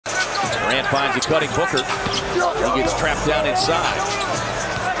Durant finds a cutting Booker. He gets trapped down inside.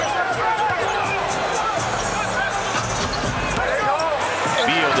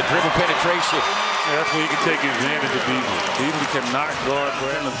 Beal, the dribble penetration. That's where you can take advantage of Beasley. Beasley cannot guard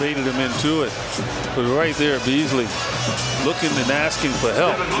Brad and baited him into it. But right there, Beasley looking and asking for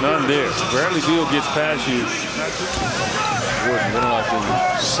help. None there. Bradley Beal gets past you.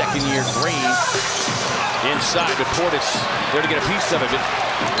 Second-year Green inside with Portis there to get a piece of it.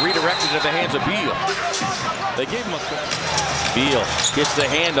 Redirected to the hands of Beal. They gave him a Beal gets the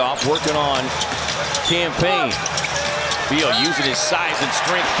handoff, working on Campaign. Beal using his size and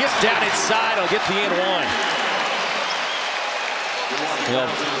strength, gets down inside, he'll get the and one. You know,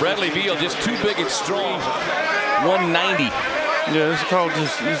 Bradley Beal just too big and strong. 190. Yeah, it's called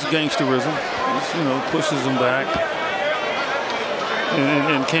just gangsterism. It's, you know, pushes him back.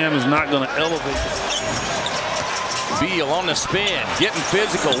 And Cam is not going to elevate. Beal on the spin, getting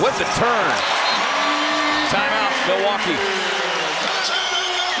physical with the turn. Timeout, Milwaukee.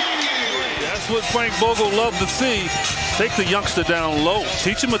 That's what Frank Vogel loved to see. Take the youngster down low.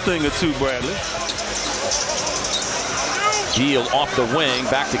 Teach him a thing or two, Bradley. Beal off the wing,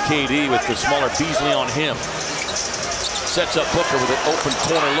 back to KD with the smaller Beasley on him. Sets up Booker with an open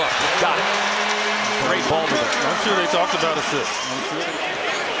corner look. Got it. Great ball to them. I'm sure they talked about assists.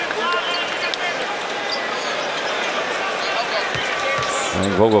 I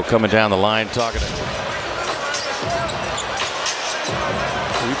think Vogel coming down the line talking to him.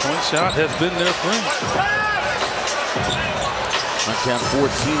 Three-point shot has been their friend. Down 14,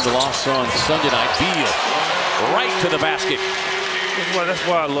 the loss on Sunday night. Beal right to the basket. That's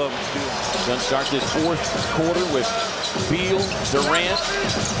why I love Beal. Suns start this fourth quarter with Beal, Durant,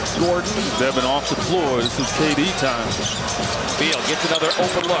 Gordon. They've been off the floor. This is KD time. Beal gets another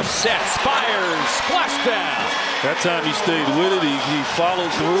open look. Set, fires, splashdown. That time he stayed with it. He followed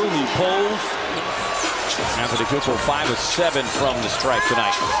through. He posed. Anthony Cooper 5 of 7 from the stripe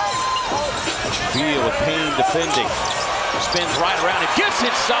tonight. Beal with Payne defending. Spins right around and gets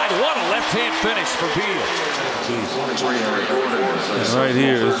inside. What a left-hand finish for Beal. And right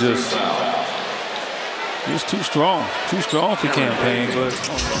here is just, he's too strong. Too strong for Campaign, but.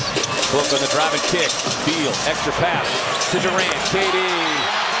 Book on the drive and kick. Beal, extra pass to Durant. KD.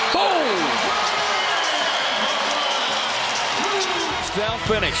 Boom! Down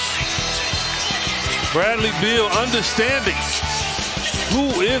finish. Bradley Beal understanding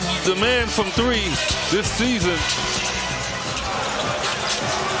who is the man from three this season.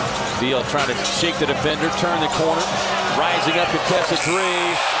 Beal trying to shake the defender, turn the corner, rising up, contested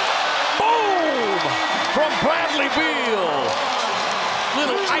three. Boom! From Bradley Beal.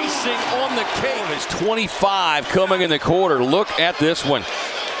 Little icing on the cake. It's 25 coming in the quarter. Look at this one.